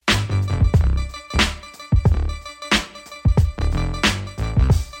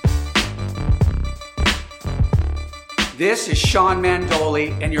This is Shawn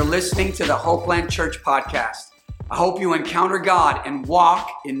Mandoli, and you're listening to the Hopeland Church podcast. I hope you encounter God and walk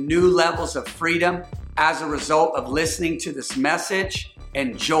in new levels of freedom as a result of listening to this message.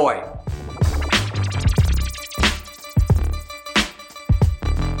 Enjoy.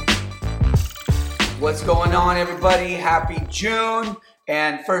 What's going on, everybody? Happy June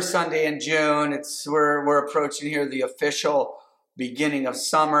and first Sunday in June. We're approaching here the official beginning of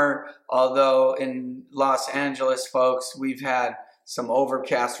summer, although in Los Angeles, folks, we've had some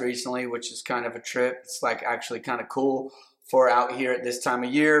overcast recently, which is kind of a trip. It's like actually kind of cool for out here at this time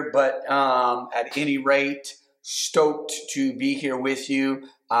of year, but at any rate, stoked to be here with you.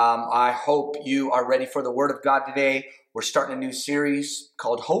 I hope you are ready for the Word of God today. We're starting a new series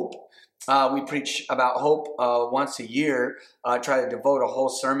called Hope. We preach about hope once a year. I try to devote a whole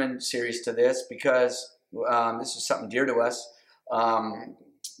sermon series to this because this is something dear to us.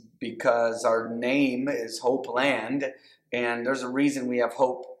 Because our name is Hopeland, and there's a reason we have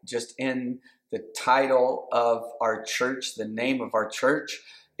hope just in the title of our church, the name of our church.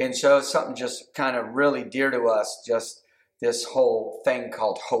 And so it's something just kind of really dear to us, just this whole thing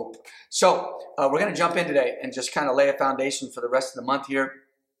called hope. So we're going to jump in today and just kind of lay a foundation for the rest of the month here.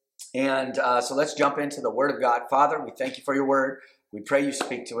 And so let's jump into the Word of God. Father, we thank you for your Word. We pray you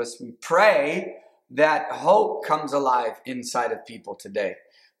speak to us. We pray that hope comes alive inside of people today,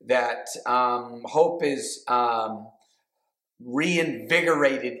 that hope is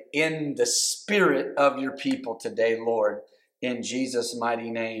reinvigorated in the spirit of your people today, Lord. In Jesus' mighty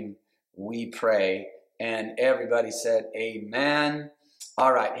name, we pray. And everybody said, amen.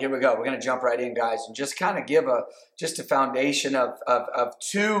 All right, here we go. We're going to jump right in, guys, and just kind of give a foundation of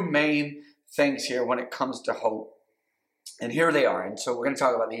two main things here when it comes to hope. And here they are. And so we're going to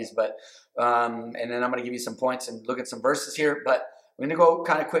talk about these, but and then I'm going to give you some points and look at some verses here. But we're going to go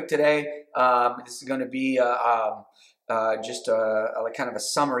kind of quick today. This is going to be just a kind of a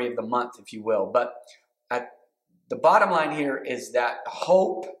summary of the month, if you will. But the bottom line here is that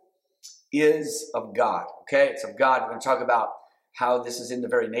hope is of God. Okay, it's of God. We're going to talk about how this is in the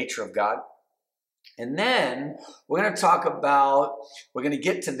very nature of God. And then we're going to talk about, we're going to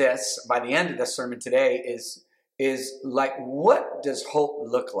get to this by the end of this sermon today is like, what does hope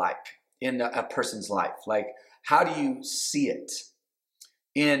look like in a person's life? Like, how do you see it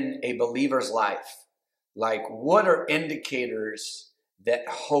in a believer's life? Like, what are indicators that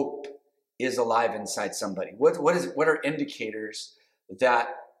hope is alive inside somebody? What are indicators that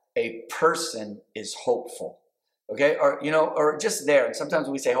a person is hopeful? Okay, or just there. And sometimes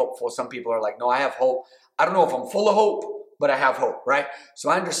when we say hopeful, some people are like, no, I have hope. I don't know if I'm full of hope, but I have hope, right?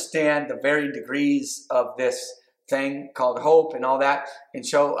 So I understand the varying degrees of this thing called hope and all that. And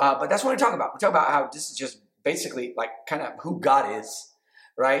so, but that's what we talk about. We talk about how this is just basically like kind of who God is,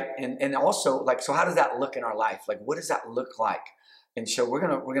 right? And also like, so how does that look in our life? Like, what does that look like? And so we're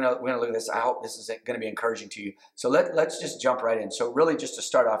gonna look at this. I hope this is going to be encouraging to you. So let's just jump right in. So really, just to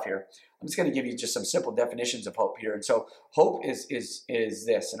start off here, I'm just going to give you just some simple definitions of hope here. And so hope is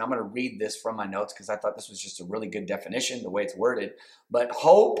this, and I'm going to read this from my notes because I thought this was just a really good definition, the way it's worded. But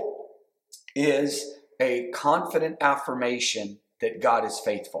hope is a confident affirmation that God is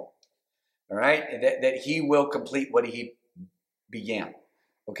faithful. All right, that He will complete what He began.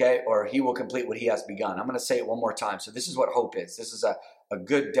 Okay, or He will complete what He has begun. I'm going to say it one more time. So this is what hope is. This is a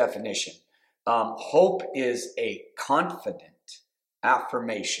good definition. Hope is a confident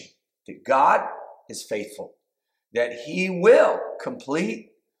affirmation that God is faithful, that He will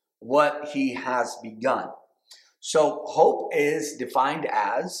complete what He has begun. So hope is defined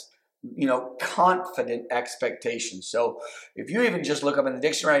as, confident expectation. So if you even just look up in the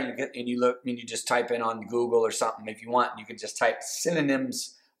dictionary and you just type in on Google or something, if you want, you can just type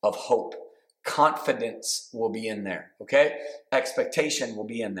synonyms of hope. Confidence will be in there, okay? Expectation will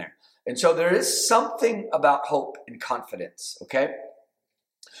be in there. And so there is something about hope and confidence, okay?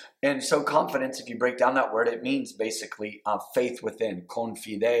 And so confidence, if you break down that word, it means basically faith within,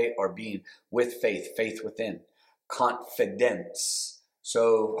 confide, or being with faith, faith within, confidence.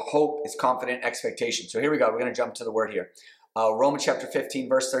 So hope is confident expectation. So here we go. We're going to jump to the word here. Romans chapter 15,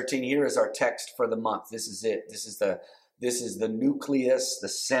 verse 13. Here is our text for the month. This is it. This is the nucleus, the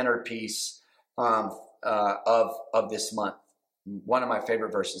centerpiece of this month. One of my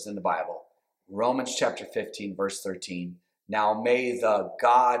favorite verses in the Bible. Romans chapter 15, verse 13. Now may the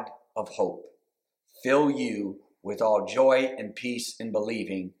God of hope fill you with all joy and peace in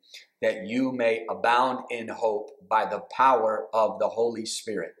believing, that you may abound in hope by the power of the Holy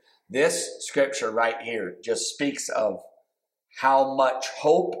Spirit. This scripture right here just speaks of how much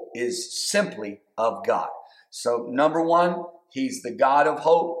hope is simply of God. So number one, He's the God of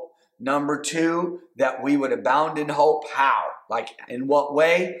hope. Number two, that we would abound in hope. How? Like, in what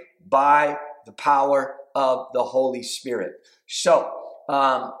way? By the power of the Holy Spirit. So,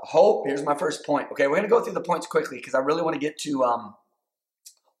 hope, here's my first point. Okay, we're going to go through the points quickly because I really want to get to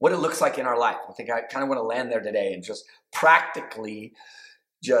what it looks like in our life. I think I kind of want to land there today and just practically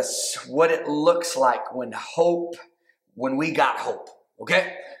just what it looks like when we got hope,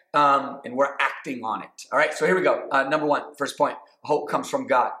 okay? And we're acting on it. All right, so here we go. Number one, first point, hope comes from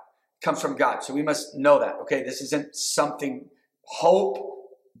God. Comes from God. So we must know that, okay? This isn't something, hope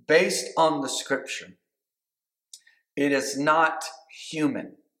based on the scripture. It is not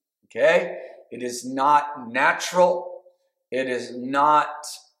human, okay? It is not natural. It is not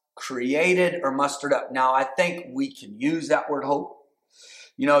created or mustered up. Now, I think we can use that word hope.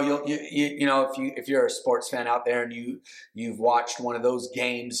 You know, if you're a sports fan out there and you've watched one of those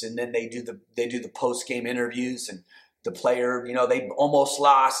games, and then they do the post game interviews, and the player, they almost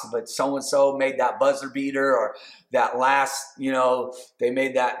lost, but so-and-so made that buzzer beater, or that last, they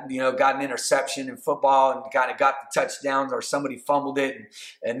made that, got an interception in football and kind of got the touchdowns, or somebody fumbled it.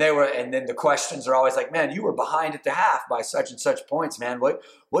 And then the questions are always like, man, you were behind at the half by such and such points, man.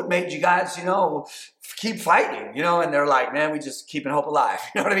 What made you guys, keep fighting, and they're like, man, we just keeping hope alive.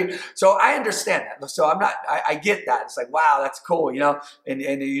 You know what I mean? So I understand that. So I get that. It's like, wow, that's cool, and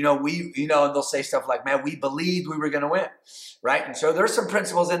they'll say stuff like, man, we believed we were going to win. Right. And so there's some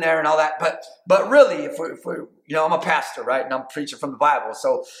principles in there and all that. But really, if we're I'm a pastor, right? And I'm preaching from the Bible.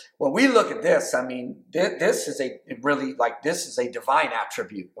 So when we look at this, I mean, this is a divine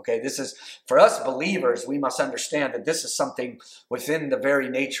attribute. Okay. This is, for us believers, we must understand that this is something within the very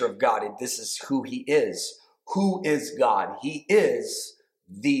nature of God. And this is who he is. Who is God? He is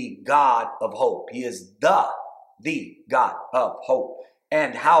the God of hope. He is the God of hope.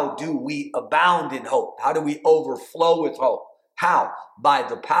 And how do we abound in hope? How do we overflow with hope? How? By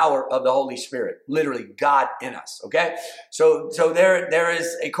the power of the Holy Spirit. Literally, God in us. Okay? So there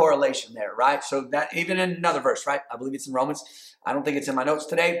is a correlation there, right? So that even in another verse, right? I believe it's in Romans. I don't think it's in my notes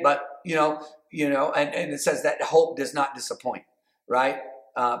today, but and it says that hope does not disappoint, right?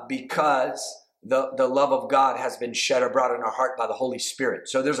 Because the love of God has been shed abroad in our heart by the Holy Spirit.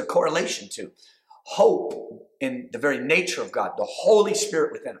 So there's a correlation to hope in the very nature of God, the Holy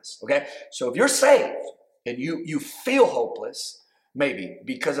Spirit within us, okay? So if you're saved and you feel hopeless, maybe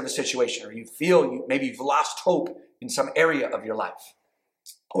because of a situation, or you feel maybe you've lost hope in some area of your life,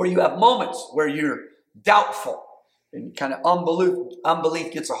 or you have moments where you're doubtful and kind of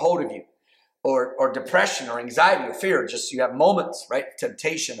unbelief gets a hold of you, or depression or anxiety or fear, just you have moments, right?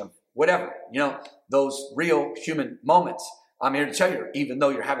 Temptation of whatever, those real human moments. I'm here to tell you, even though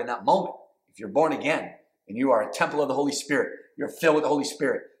you're having that moment, if you're born again and you are a temple of the Holy Spirit, you're filled with the Holy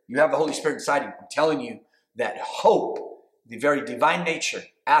Spirit, you have the Holy Spirit inside you, I'm telling you that hope, the very divine nature,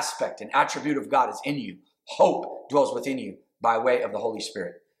 aspect, and attribute of God is in you. Hope dwells within you by way of the Holy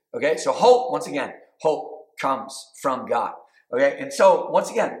Spirit. Okay, so hope, once again, hope comes from God. Okay, and so once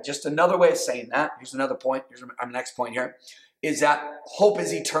again, just another way of saying that, here's another point, here's our next point here, is that hope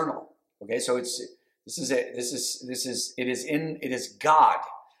is eternal. Okay, so it is God.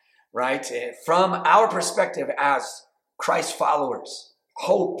 Right? From our perspective as Christ followers,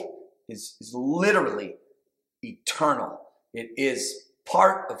 hope is literally eternal. It is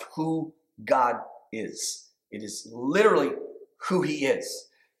part of who God is. It is literally who he is.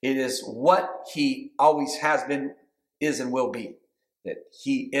 It is what he always has been, is, and will be. That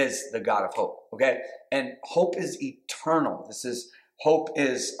he is the God of hope. Okay? And hope is eternal. Hope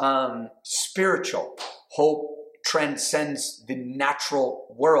is spiritual. Hope transcends the natural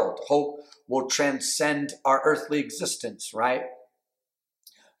world. Hope will transcend our earthly existence, right?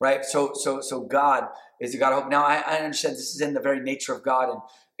 Right? So God is the God of hope. Now, I understand this is in the very nature of God,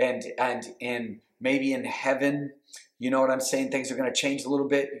 and in maybe in heaven, you know what I'm saying? Things are going to change a little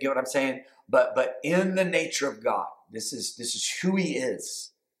bit. You get what I'm saying? But in the nature of God, this is who he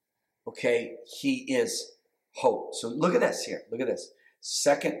is. Okay? He is hope. So look at this here. Look at this.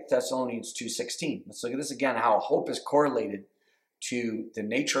 2 Thessalonians 2:16. Let's look at this again, how hope is correlated to the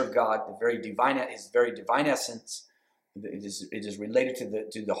nature of God, his very divine essence. It is related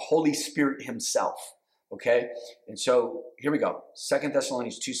to the Holy Spirit himself. Okay? And so here we go. 2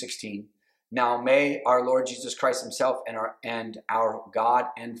 Thessalonians 2:16. Now may our Lord Jesus Christ himself and our God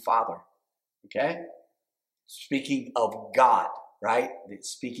and Father. Okay? Speaking of God, right? It's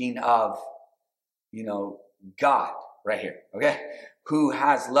speaking of, God right here. Okay? Who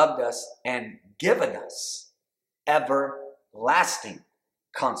has loved us and given us everlasting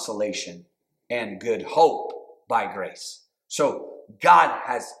consolation and good hope by grace. So God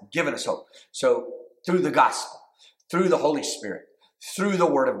has given us hope. So through the gospel, through the Holy Spirit, through the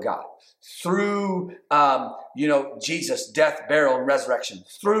word of God, through, Jesus' death, burial, and resurrection,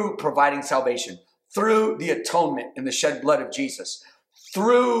 through providing salvation, through the atonement and the shed blood of Jesus,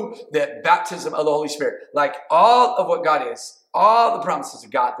 through the baptism of the Holy Spirit. Like all of what God is, all the promises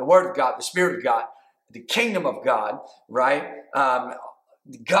of God, the word of God, the Spirit of God, the kingdom of God, right?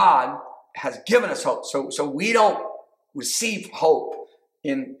 God has given us hope. So we don't receive hope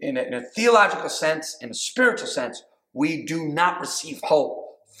in a theological sense, in a spiritual sense. We do not receive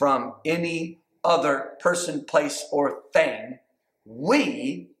hope from any other person, place, or thing.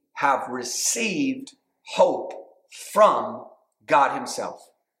 We have received hope from God himself.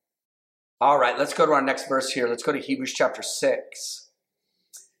 All right, let's go to our next verse here. Let's go to Hebrews chapter 6.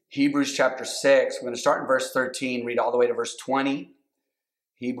 Hebrews chapter 6. We're going to start in verse 13, read all the way to verse 20.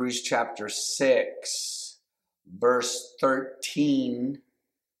 Hebrews chapter 6, verse 13,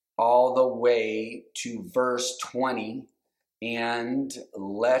 all the way to verse 20. And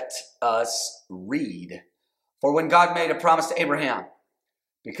let us read. For when God made a promise to Abraham,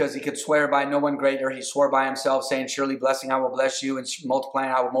 because he could swear by no one greater, he swore by himself, saying, surely blessing I will bless you, and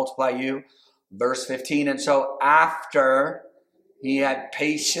multiplying I will multiply you. Verse 15, and so after he had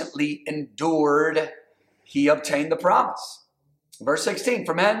patiently endured, he obtained the promise. Verse 16,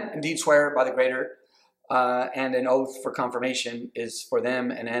 for men indeed swear by the greater, and an oath for confirmation is for them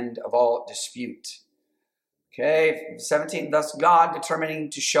an end of all dispute. Okay, 17, thus God determining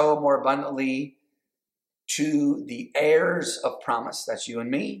to show more abundantly to the heirs of promise, that's you and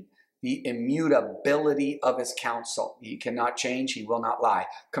me, the immutability of his counsel. He cannot change, he will not lie.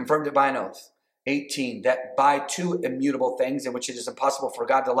 Confirmed it by an oath. 18, that by two immutable things in which it is impossible for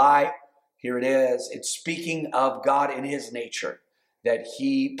God to lie, here it is. It's speaking of God in his nature, that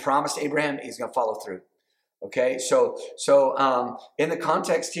he promised Abraham he's going to follow through. Okay, so in the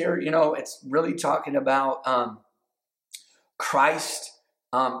context here, it's really talking about Christ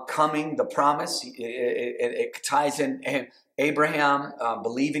coming, the promise. It ties in Abraham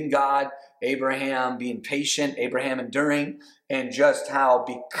believing God, Abraham being patient, Abraham enduring, and just how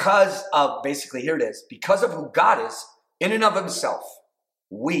because of, basically here it is, because of who God is in and of himself,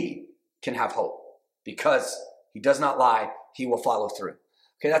 we can have hope. Because he does not lie, he will follow through.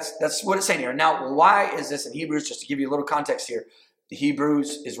 Okay, that's what it's saying here. Now, why is this in Hebrews? Just to give you a little context here. The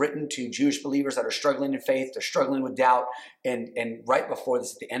Hebrews is written to Jewish believers that are struggling in faith. They're struggling with doubt. And right before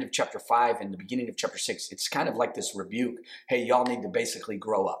this, at the end of chapter 5 and the beginning of chapter 6, it's kind of like this rebuke. Hey, y'all need to basically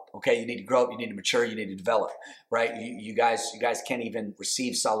grow up. Okay, you need to grow up. You need to mature. You need to develop. Right? You guys can't even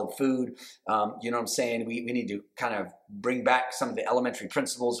receive solid food. You know what I'm saying? We need to kind of bring back some of the elementary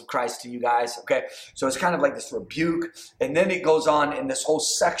principles of Christ to you guys. Okay, so it's kind of like this rebuke. And then it goes on in this whole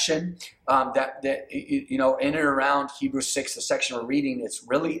section that in and around Hebrews 6, the section we're reading, it's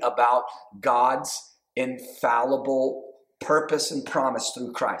really about God's infallible purpose and promise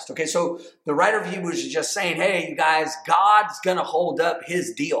through Christ. Okay, so the writer of Hebrews is just saying, hey, you guys, God's going to hold up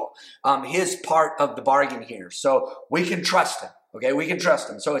his deal, his part of the bargain here. So we can trust him. Okay, we can trust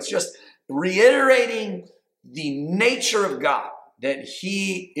him. So it's just reiterating the nature of God, that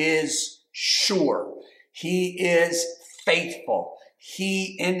he is sure, he is faithful.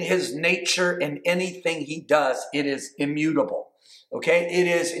 He, in his nature and anything he does, it is immutable. Okay, it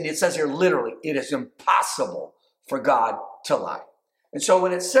is, and it says here literally, it is impossible for God to lie. And so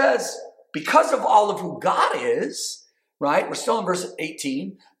when it says, because of all of who God is, right, we're still in verse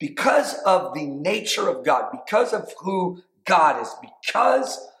 18, because of the nature of God, because of who God is,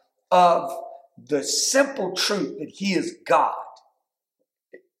 because of the simple truth that he is God,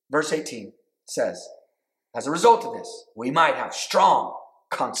 verse 18 says, as a result of this, we might have strong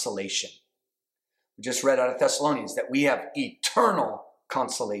consolation. We just read out of Thessalonians that we have eternal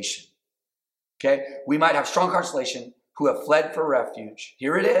consolation. Okay? We might have strong consolation who have fled for refuge.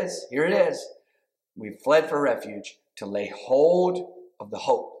 Here it is. Here it is. We've fled for refuge to lay hold of the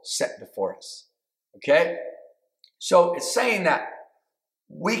hope set before us. Okay? So it's saying that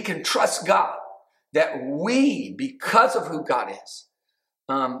we can trust God, that we, because of who God is,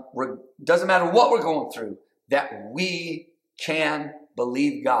 doesn't matter what we're going through, that we can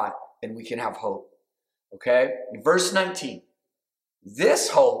believe God and we can have hope. Okay? In verse 19, this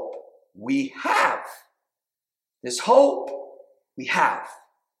hope we have. This hope we have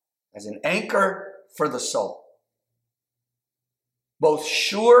as an anchor for the soul. Both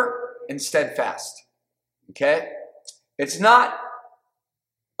sure and steadfast. Okay? It's not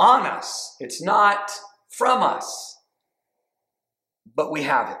on us. It's not from us. But we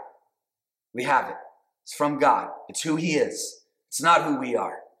have it. We have it. It's from God. It's who he is. It's not who we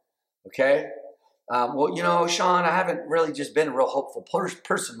are. Okay? Well, Shawn, I haven't really just been a real hopeful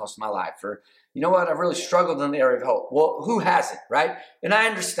person most of my life. Or, you know what, I've really struggled in the area of hope. Well, who hasn't, right? And I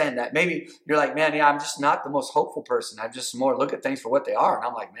understand that. Maybe you're like, man, yeah, I'm just not the most hopeful person. I just more look at things for what they are. And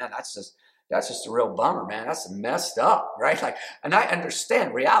I'm like, man, that's just a real bummer, man. That's messed up, right? Like, and I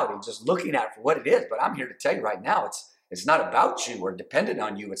understand reality, just looking at it for what it is. But I'm here to tell you right now, it's not about you or dependent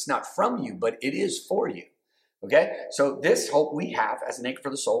on you. It's not from you, but it is for you. Okay? So this hope we have as an anchor for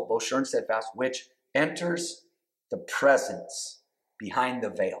the soul, both sure and steadfast, which enters the presence behind the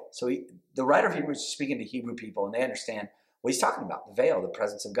veil. So the writer of Hebrews is speaking to Hebrew people, and they understand what he's talking about. The veil, the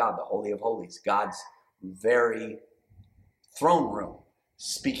presence of God, the Holy of Holies, God's very throne room,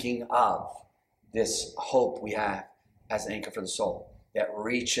 speaking of this hope we have as an anchor for the soul that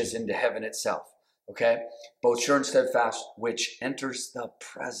reaches into heaven itself. Okay? Both sure and steadfast, which enters the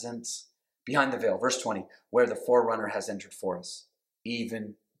presence behind the veil. Verse 20, where the forerunner has entered for us,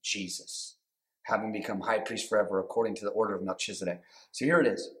 even Jesus, having become high priest forever according to the order of Melchizedek. So here it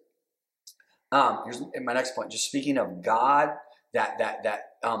is. Here's my next point. Just speaking of God, that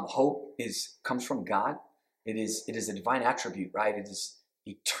hope comes from God. It is a divine attribute, right? It is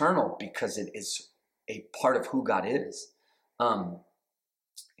eternal because it is a part of who God is.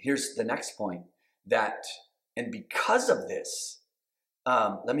 Here's the next point. And because of this,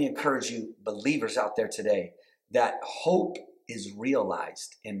 let me encourage you, believers out there today, that hope is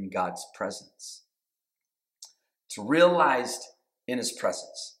realized in God's presence. It's realized in his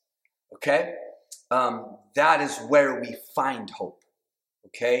presence. Okay? That is where we find hope.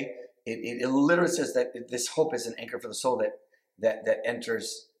 Okay? It literally says that this hope is an anchor for the soul that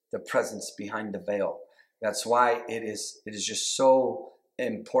enters the presence behind the veil. That's why it is just so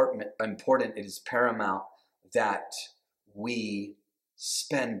important. It is paramount that we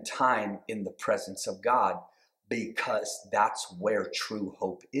spend time in the presence of God, because that's where true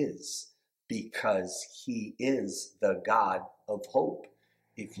hope is, because he is the God of hope.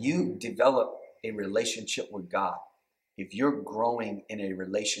 If you develop a relationship with God, if you're growing in a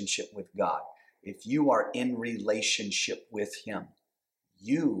relationship with God, if you are in relationship with him,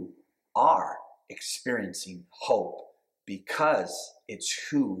 you are experiencing hope because it's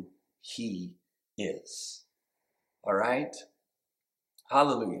who he is. All right?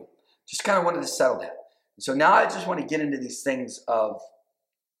 Hallelujah. Just kind of wanted to settle that. So now I just want to get into these things of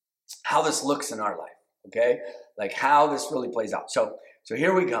how this looks in our life, okay? Like how this really plays out. So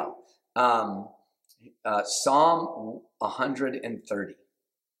here we go. Psalm 130,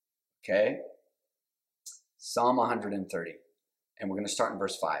 okay? Psalm 130. And we're going to start in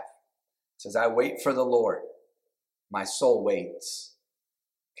verse 5. It says, I wait for the Lord. My soul waits.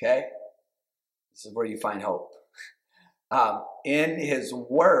 Okay? This is where you find hope. In his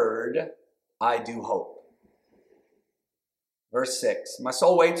word, I do hope. Verse 6, my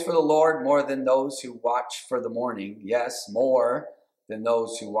soul waits for the Lord more than those who watch for the morning. Yes, more than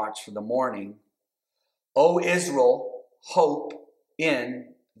those who watch for the morning. O Israel, hope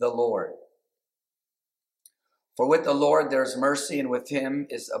in the Lord. For with the Lord there's mercy, and with him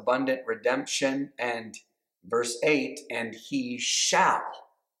is abundant redemption. And verse 8, and he shall,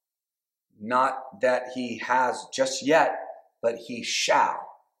 not that he has just yet, but he shall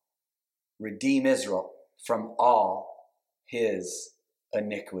redeem Israel from all his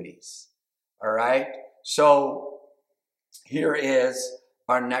iniquities. All right? So here is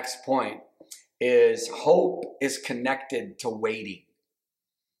our next point, is hope is connected to waiting.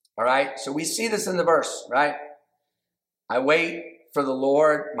 All right? So we see this in the verse, right? I wait for the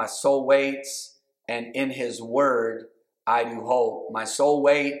Lord, my soul waits, and in his word I do hope. My soul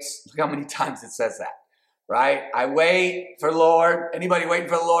waits. Look how many times it says that, right? I wait for the Lord. Anybody waiting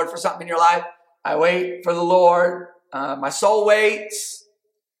for the Lord for something in your life? I wait for the Lord. My soul waits.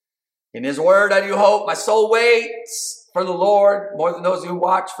 In his word I do hope. My soul waits for the Lord more than those who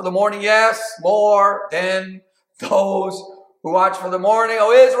watch for the morning. Yes, more than those who watch for the morning.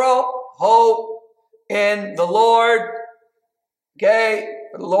 O Israel, hope in the Lord. Okay,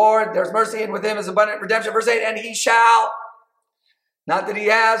 for the Lord, there's mercy, and with him is abundant redemption. Verse 8, and he shall. Not that he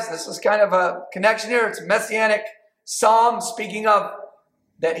has. This is kind of a connection here. It's a messianic psalm speaking of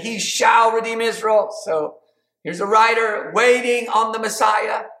that he shall redeem Israel. So here's a writer waiting on the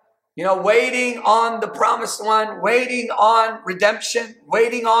Messiah, waiting on the promised one, waiting on redemption,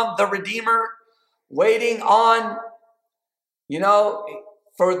 waiting on the Redeemer, waiting on,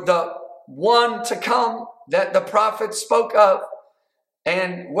 for the one to come that the prophet spoke of.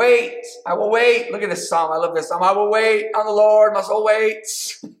 And wait, I will wait. Look at this psalm. I love this psalm. I will wait on the Lord. My soul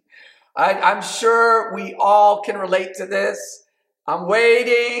waits. I'm sure we all can relate to this. I'm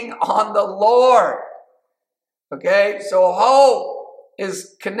waiting on the Lord. Okay, so hope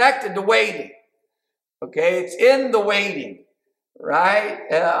is connected to waiting. Okay, it's in the waiting, right?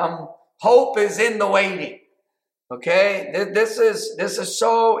 Hope is in the waiting. Okay, this is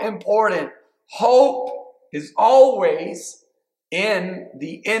so important. Hope is always in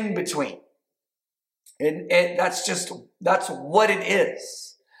the in-between. And that's what it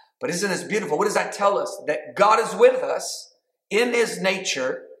is. But isn't this beautiful? What does that tell us? That God is with us in his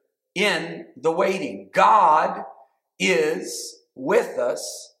nature in the waiting. God is with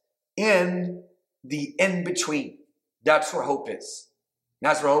us in the in-between. That's where hope is.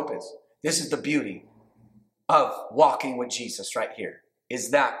 That's where hope is. This is the beauty of walking with Jesus right here,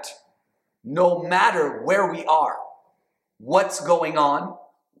 is that no matter where we are, what's going on,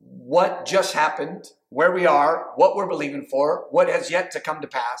 what just happened, where we are, what we're believing for, what has yet to come to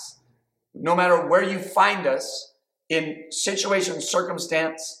pass, no matter where you find us in situation,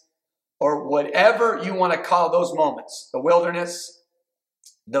 circumstance, or whatever you want to call those moments, the wilderness,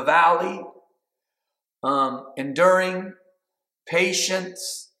 the valley, enduring,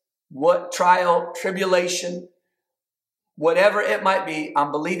 patience, what trial, tribulation, whatever it might be,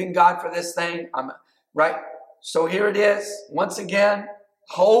 I'm believing God for this thing. Right? So here it is. Once again,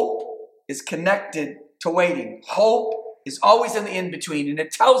 hope is connected to waiting. Hope is always in the in-between. And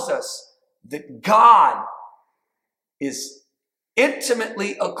it tells us that God is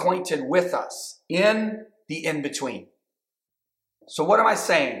intimately acquainted with us in the in-between. So what am I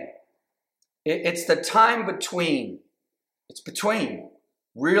saying? It's the time between. It's between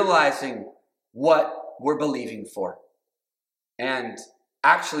realizing what we're believing for and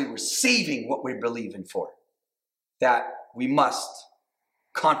actually receiving what we're believing for, that we must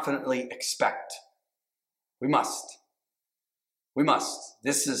confidently expect. We must.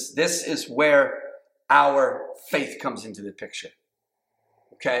 This is where our faith comes into the picture.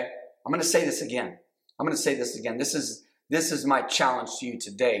 Okay? I'm going to say this again. This is my challenge to you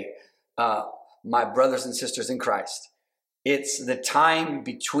today, my brothers and sisters in Christ. It's the time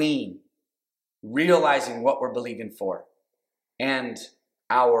between realizing what we're believing for and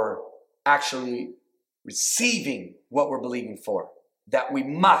our actually receiving what we're believing for, that we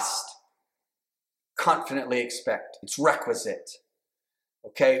must confidently expect. It's requisite.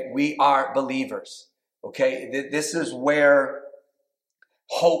 Okay? We are believers. Okay? This is where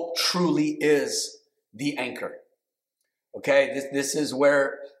hope truly is the anchor. Okay? This is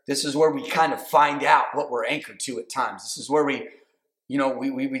where we kind of find out what we're anchored to at times. This is where we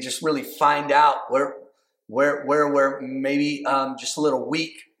just really find out where we're maybe just a little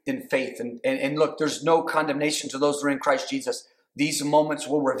weak in faith. And look, there's no condemnation to those who are in Christ Jesus. These moments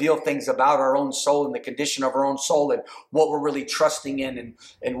will reveal things about our own soul and the condition of our own soul and what we're really trusting in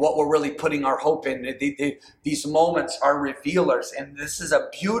and what we're really putting our hope in. These moments are revealers, and this is a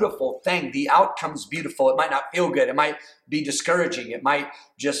beautiful thing. The outcome's beautiful. It might not feel good. It might be discouraging. It might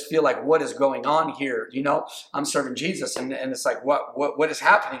just feel like, what is going on here? You know, I'm serving Jesus, and it's like, what is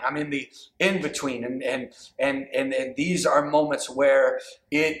happening? I'm in the in-between, and these are moments where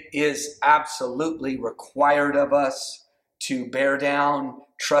it is absolutely required of us to bear down,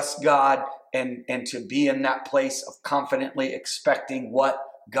 trust God, and to be in that place of confidently expecting what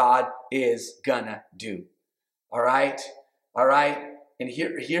God is gonna do. All right? And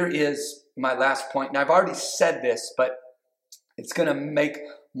here is my last point. And I've already said this, but it's gonna make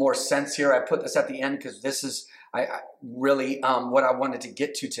more sense here. I put this at the end because this is I really what I wanted to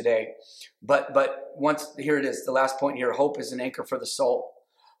get to today. But once here it is, the last point here: hope is an anchor for the soul.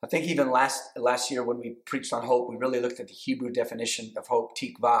 I think even last year when we preached on hope, we really looked at the Hebrew definition of hope,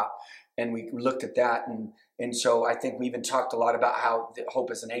 tikva, and we looked at that. And so I think we even talked a lot about how hope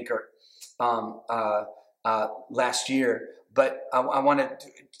is an anchor last year. But I want to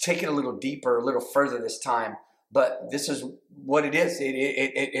take it a little deeper, a little further this time. But this is what it is.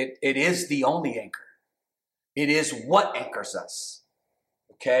 It is the only anchor. It is what anchors us.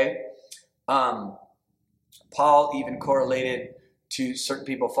 Okay? Paul even correlated to certain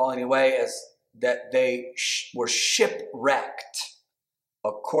people falling away as that they were shipwrecked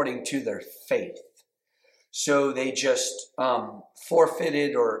according to their faith. So they just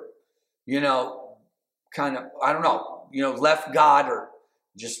forfeited or, kind of, I don't know, left God or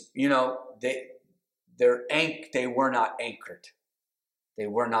just, they were not anchored. They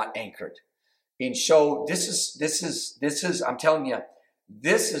were not anchored. And so this is, I'm telling you,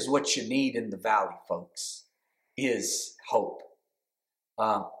 this is what you need in the valley, folks, is hope.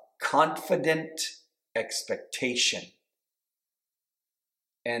 Confident expectation,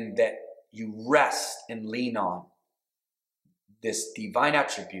 and that you rest and lean on this divine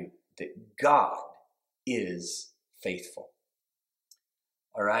attribute that God is faithful.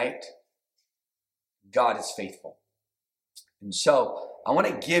 All right? God is faithful. And so I want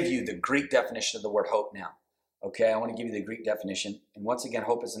to give you the Greek definition of the word hope now. Okay, I want to give you the Greek definition. And once again,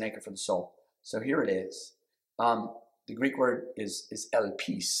 hope is an anchor for the soul. So here it is. The Greek word is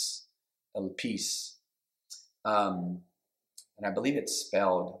elpis. Elpis. And I believe it's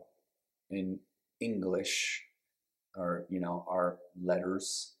spelled in English, or, our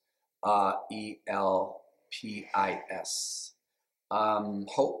letters, E-L-P-I-S.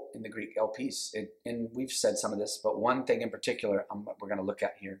 Hope in the Greek, elpis. And we've said some of this, but one thing in particular we're going to look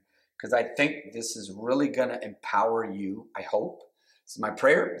at here, because I think this is really going to empower you, I hope. It's my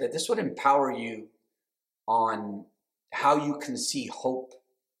prayer that this would empower you on how you can see hope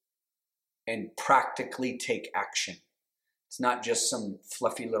and practically take action. It's not just some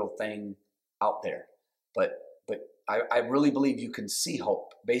fluffy little thing out there, but I really believe you can see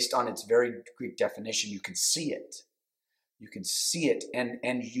hope based on its very Greek definition. You can see it. You can see it,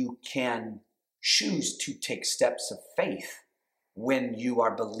 and you can choose to take steps of faith when you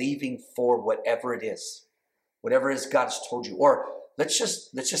are believing for whatever it is God's told you. Or let's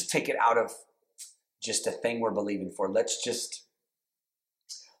just take it out of just a thing we're believing for. Let's just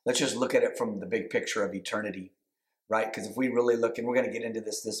look at it from the big picture of eternity, right? Because if we really look, and we're going to get into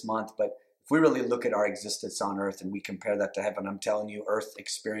this month, but if we really look at our existence on earth and we compare that to heaven, I'm telling you, earth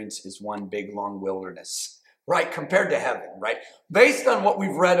experience is one big, long wilderness, right? Compared to heaven, right? Based on what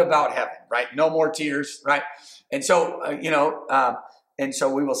we've read about heaven, right? No more tears, right? And so, and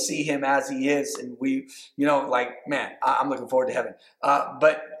so we will see him as he is. And we, man, I'm looking forward to heaven.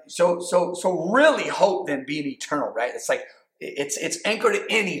 But so really hope then being eternal, right? It's like, it's anchored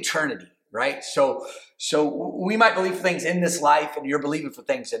in eternity, right? So we might believe for things in this life, and you're believing for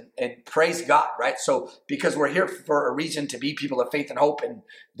things, and praise God, right? So because we're here for a reason to be people of faith and hope, and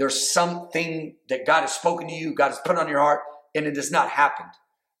there's something that God has spoken to you, God has put on your heart, and it has not happened,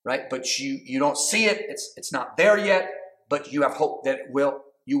 right? But you don't see it, it's not there yet, but you have hope that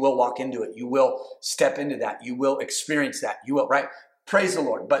you will walk into it, you will step into that, you will experience that, you will, right? Praise the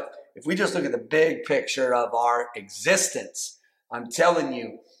Lord. But if we just look at the big picture of our existence, I'm telling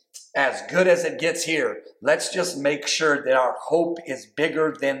you, as good as it gets here, let's just make sure that our hope is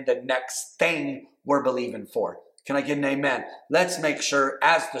bigger than the next thing we're believing for. Can I get an amen? Let's make sure,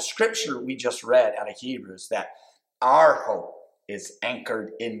 as the scripture we just read out of Hebrews, that our hope is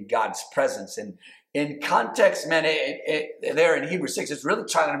anchored in God's presence. And in context, man, there in Hebrews 6, it's really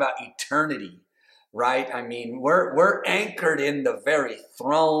talking about eternity, right? I mean, we're anchored in the very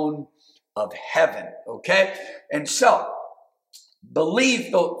throne of heaven, okay? And so,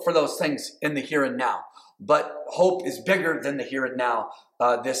 believe for those things in the here and now, but hope is bigger than the here and now.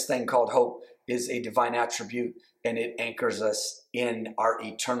 This thing called hope is a divine attribute, and it anchors us in our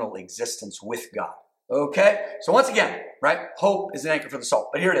eternal existence with God. Okay? So once again, right? Hope is an anchor for the soul.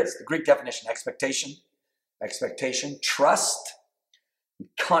 But here it is, the Greek definition: expectation, trust,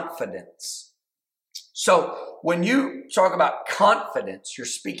 confidence. So when you talk about confidence, you're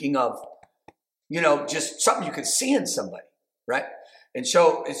speaking of, just something you can see in somebody, right? And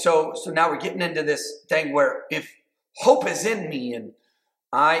so now we're getting into this thing where if hope is in me, and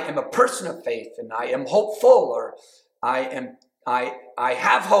I am a person of faith, and I am hopeful, or I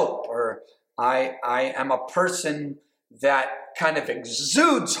have hope, or I am a person that kind of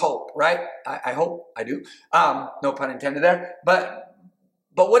exudes hope, right? I hope I do. No pun intended there. But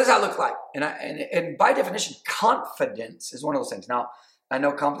what does that look like? And by definition, confidence is one of those things. Now, I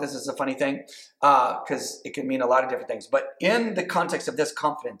know confidence is a funny thing because it can mean a lot of different things. But in the context of this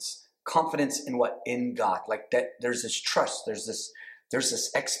confidence in what? In God. Like that, there's this trust. There's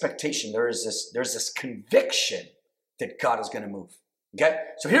this expectation. There's this conviction that God is going to move. Okay?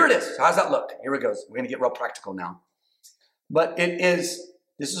 So here it is. So how's that look? Here it goes. We're going to get real practical now. But this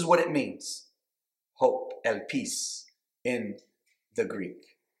is what it means. Hope, elpis, in the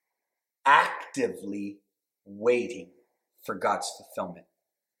Greek. Actively waiting for God's fulfillment.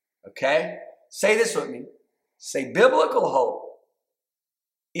 Okay? Say this with me. Say, biblical hope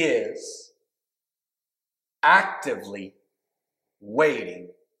is actively waiting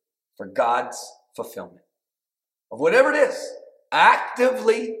for God's fulfillment. Of whatever it is,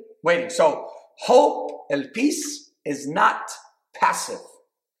 actively waiting. So hope, elpis, is not passive.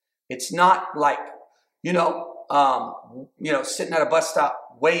 It's not like, sitting at a bus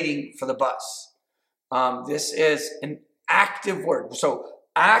stop waiting for the bus. This is an active word. So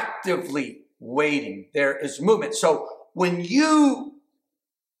actively waiting. There is movement. So when you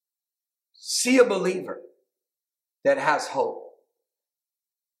see a believer that has hope,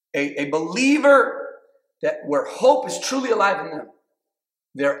 a believer where hope is truly alive in them,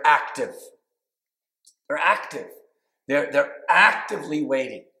 they're active. They're active. They're actively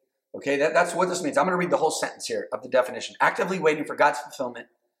waiting. Okay, that's what this means. I'm going to read the whole sentence here of the definition. Actively waiting for God's fulfillment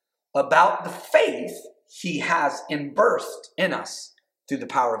about the faith he has birthed in us through the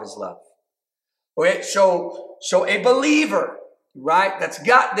power of his love. Okay, so a believer, right, that's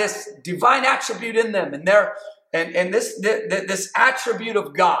got this divine attribute in them, and this attribute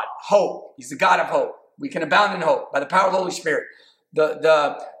of God, hope. He's the God of hope. We can abound in hope by the power of the Holy Spirit.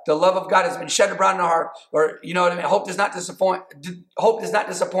 The love of God has been shed abroad in our heart, or you know what I mean. Hope does not disappoint. Hope does not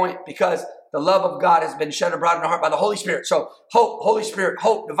disappoint because the love of God has been shed abroad in our heart by the Holy Spirit. So hope, Holy Spirit,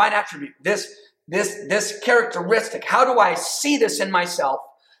 hope, divine attribute. This characteristic. How do I see this in myself?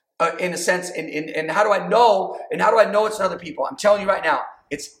 In a sense, and how do I know? And how do I know it's in other people? I'm telling you right now,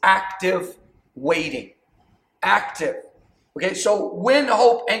 it's active waiting. Active. Okay, so when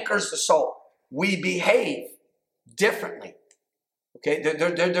hope anchors the soul, we behave differently. Okay,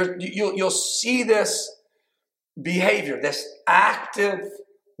 you'll see this behavior, this active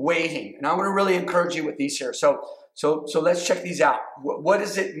waiting, and I'm going to really encourage you with these here. So let's check these out. What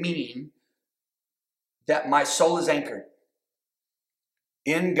does it mean that my soul is anchored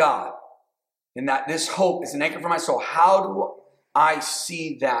in God, and that this hope is an anchor for my soul? How do I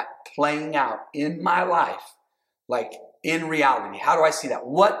see that playing out in my life, like in reality? How do I see that?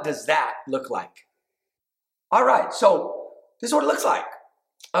 What does that look like? All right, so this is what it looks like.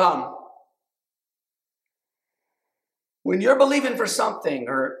 When you're believing for something,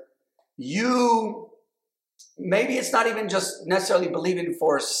 or maybe it's not even just necessarily believing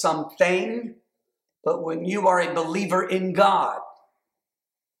for something, but when you are a believer in God,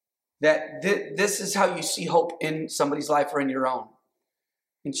 that this is how you see hope in somebody's life or in your own.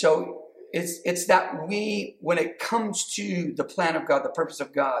 And so it's that when it comes to the plan of God, the purpose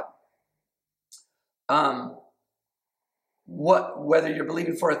of God, whether you're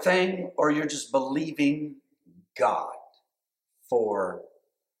believing for a thing or you're just believing God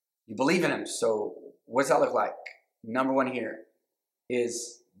you believe in him. So what does that look like? Number one here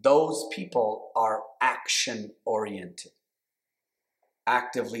is those people are action oriented,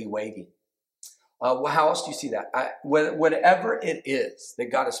 actively waiting. How else do you see that? Whatever it is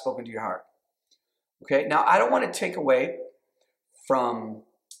that God has spoken to your heart. Okay, now I don't want to take away from,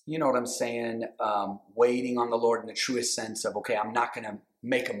 you know what I'm saying, waiting on the Lord in the truest sense of, okay, I'm not going to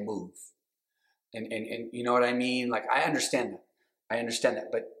make a move. And you know what I mean? Like, I understand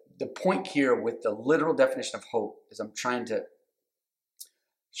that. But the point here with the literal definition of hope is I'm trying to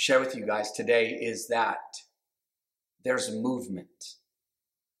share with you guys today is that there's movement.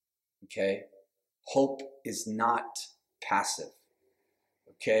 Okay? Hope is not passive.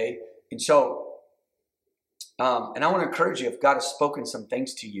 Okay? And so, and I want to encourage you, if God has spoken some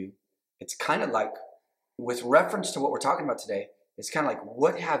things to you, it's kind of like, with reference to what we're talking about today, it's kind of like,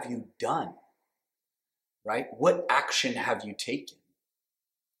 what have you done? Right? What action have you taken?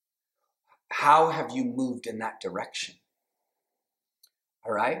 How have you moved in that direction?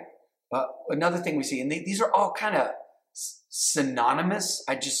 All right? Another thing we see, and these are all kind of synonymous.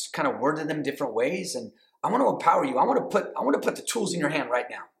 I just kind of worded them different ways, and I want to empower you. I want to put the tools in your hand right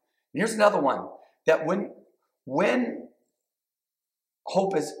now. And here's another one, that when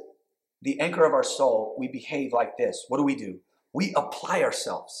hope is the anchor of our soul, we behave like this. What do? We apply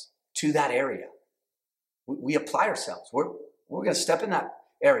ourselves to that area. We apply ourselves. We're going to step in that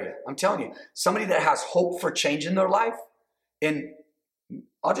area. I'm telling you, somebody that has hope for change in their life, and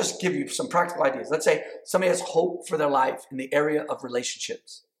I'll just give you some practical ideas. Let's say somebody has hope for their life in the area of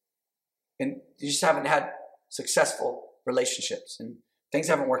relationships, and you just haven't had successful relationships, and things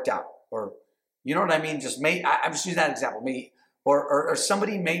haven't worked out, or you know what I mean? I'm just using that example. Maybe, or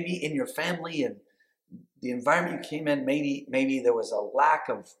somebody maybe in your family and the environment you came in, maybe there was a lack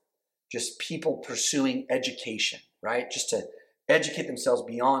of just people pursuing education, right? Just to educate themselves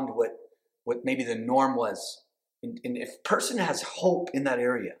beyond what maybe the norm was. And if a person has hope in that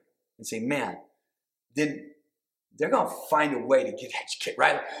area and say, man, then they're going to find a way to get educated,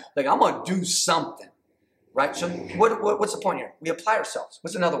 right? Like, I'm going to do something, right? So what's the point here? We apply ourselves.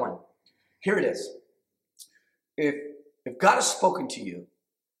 What's another one? Here it is. If God has spoken to you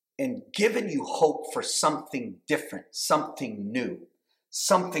and given you hope for something different, something new,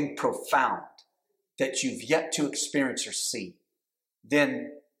 something profound that you've yet to experience or see,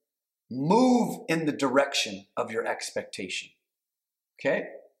 then move in the direction of your expectation. Okay?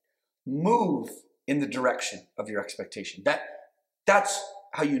 Move in the direction of your expectation. That's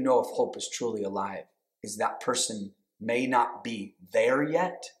how you know if hope is truly alive, is that person may not be there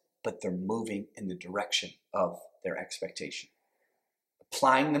yet, but they're moving in the direction of their expectation.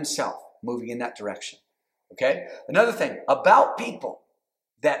 Applying themselves, moving in that direction. Okay? Another thing about people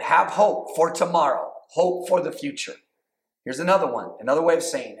that have hope for tomorrow, hope for the future. Here's another one, another way of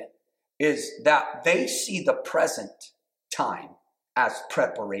saying it. is that they see the present time as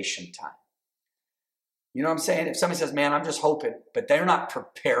preparation time. You know what I'm saying? If somebody says, man, I'm just hoping, but they're not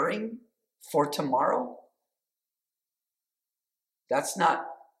preparing for tomorrow, that's not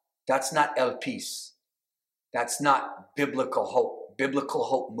el peace. That's not biblical hope. Biblical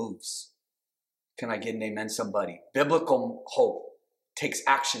hope moves. Can I get an amen, somebody? Biblical hope takes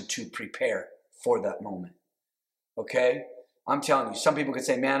action to prepare for that moment. Okay? I'm telling you, some people could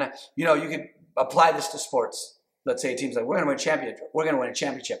say, man, you could apply this to sports. Let's say a team's like, we're going to win a championship. We're going to win a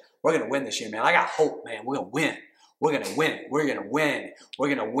championship. We're going to win this year, man. I got hope, man. We're going to win. We're going to win it. We're going to win.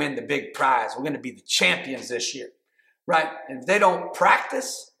 We're going to win the big prize. We're going to be the champions this year. Right? And if they don't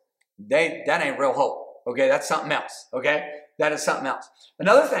practice, that ain't real hope. Okay? That's something else. Okay? That is something else.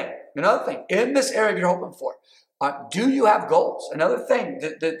 Another thing, in this area you're hoping for, do you have goals? Another thing,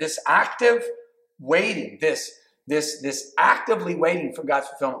 this active waiting, this actively waiting for God's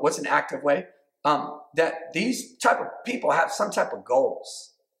fulfillment. What's an active way? That these type of people have some type of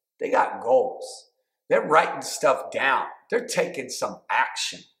goals. They got goals. They're writing stuff down. They're taking some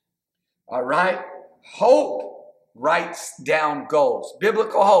action. All right? Hope writes down goals.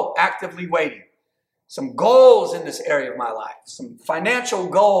 Biblical hope, actively waiting. Some goals in this area of my life. Some financial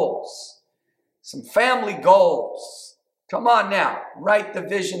goals. Some family goals. Come on now. Write the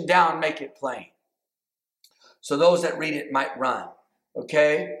vision down, make it plain. So those that read it might run.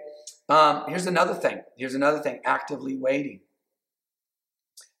 Okay? Here's another thing. Actively waiting.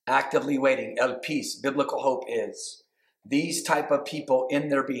 Actively waiting. El peace. Biblical hope is. These type of people in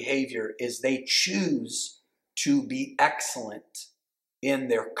their behavior is they choose to be excellent in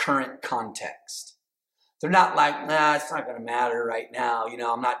their current context. They're not like, nah, it's not going to matter right now.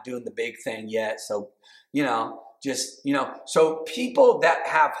 I'm not doing the big thing yet. So, so people that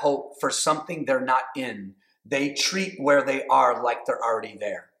have hope for something they're not in, they treat where they are like they're already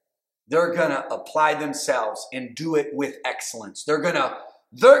there. They're going to apply themselves and do it with excellence. They're going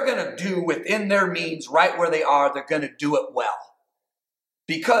to do within their means right where they are. They're going to do it well.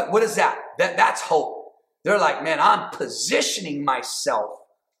 Because what is that? That's hope. They're like, man, I'm positioning myself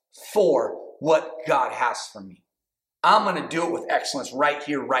for what God has for me. I'm going to do it with excellence right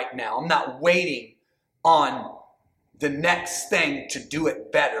here, right now. I'm not waiting on the next thing to do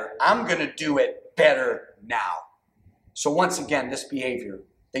it better. I'm going to do it better now. So once again, this behavior,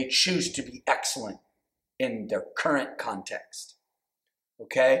 they choose to be excellent in their current context.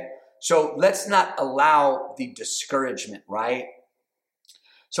 Okay? So let's not allow the discouragement, right?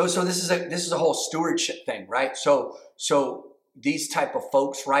 So this is a whole stewardship thing, right? So these type of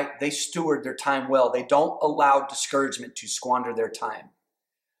folks, right? They steward their time well. They don't allow discouragement to squander their time,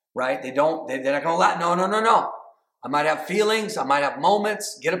 right? They're not going to allow, no. I might have feelings. I might have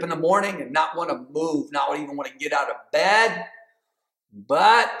moments, get up in the morning and not want to move, not even want to get out of bed.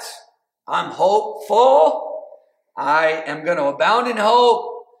 But I'm hopeful. I am going to abound in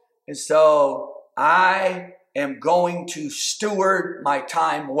hope. And so I am going to steward my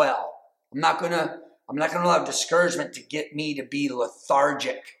time well. I'm not going to allow discouragement to get me to be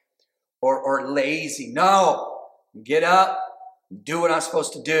lethargic or lazy. No, get up, do what I'm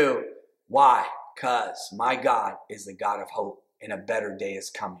supposed to do. Why? Because my God is the God of hope and a better day is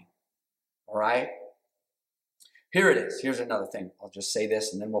coming. All right? Here it is. Here's another thing. I'll just say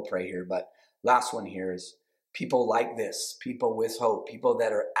this and then we'll pray here. But last one here is people like this, people with hope, people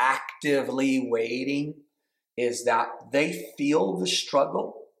that are actively waiting, is that they feel the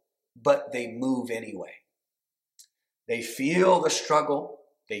struggle, but they move anyway. They feel the struggle,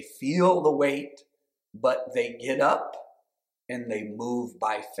 they feel the weight, but they get up and they move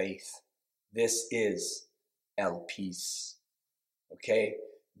by faith. This is el peace. Okay?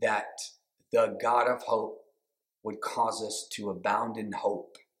 That the God of hope would cause us to abound in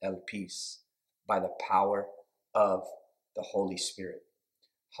hope, el peace, by the power of the Holy Spirit.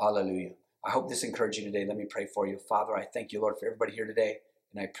 Hallelujah. I hope this encouraged you today. Let me pray for you. Father, I thank you, Lord, for everybody here today.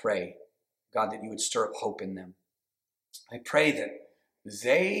 And I pray, God, that you would stir up hope in them. I pray that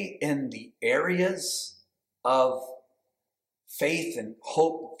they, in the areas of faith and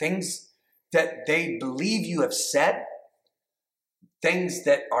hope, things that they believe you have said, things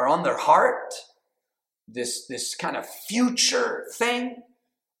that are on their heart, this kind of future thing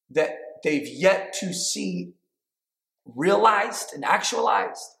that they've yet to see realized and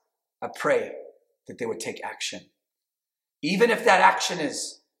actualized, I pray that they would take action. Even if that action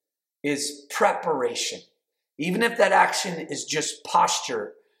is preparation, even if that action is just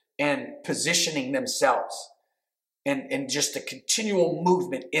posture and positioning themselves and just a continual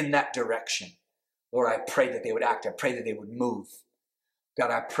movement in that direction. Lord, I pray that they would act. I pray that they would move. God,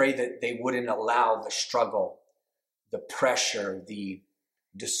 I pray that they wouldn't allow the struggle, the pressure, the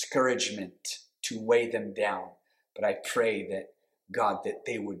discouragement to weigh them down. But I pray that, God, that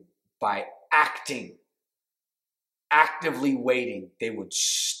they would, by actively waiting, they would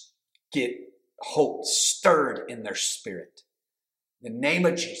get hope stirred in their spirit. In the name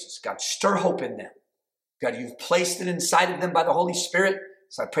of Jesus, God, stir hope in them. God, you've placed it inside of them by the Holy Spirit.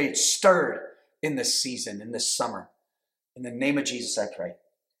 So I pray it's stirred in this season, in this summer. In the name of Jesus, I pray.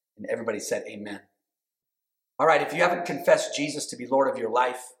 And everybody said amen. All right, if you haven't confessed Jesus to be Lord of your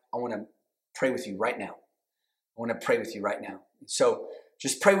life, I want to pray with you right now. I want to pray with you right now. So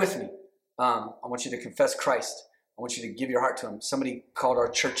just pray with me. I want you to confess Christ. I want you to give your heart to him. Somebody called our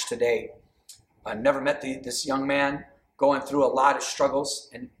church today. I never met this young man, going through a lot of struggles.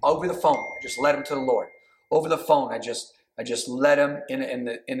 And over the phone, I just led him to the Lord. Over the phone, I just led him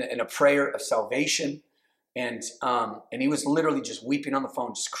in a prayer of salvation. And he was literally just weeping on the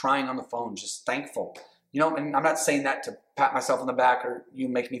phone, just crying on the phone, just thankful. And I'm not saying that to pat myself on the back or you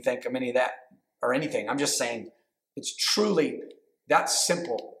make me think of any of that or anything. I'm just saying it's truly that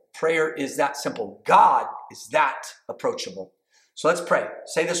simple. Prayer is that simple. God is that approachable. So let's pray.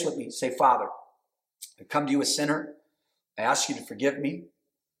 Say this with me. Say, Father, I come to you a sinner. I ask you to forgive me.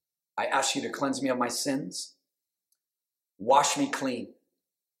 I ask you to cleanse me of my sins. Wash me clean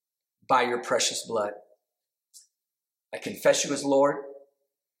by your precious blood. I confess you as Lord,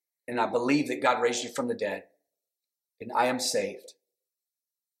 and I believe that God raised you from the dead, and I am saved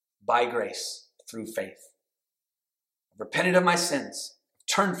by grace through faith. I've repented of my sins,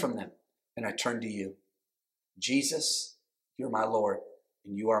 turned from them, and I turn to you. Jesus, you're my Lord,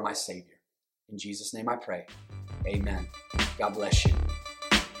 and you are my Savior. In Jesus' name I pray. Amen. God bless you.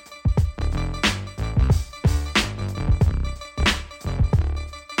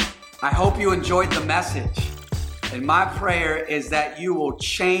 I hope you enjoyed the message. And my prayer is that you will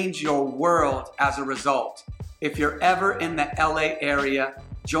change your world as a result. If you're ever in the LA area,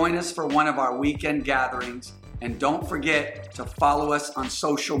 join us for one of our weekend gatherings. And don't forget to follow us on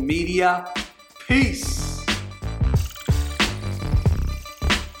social media. Peace.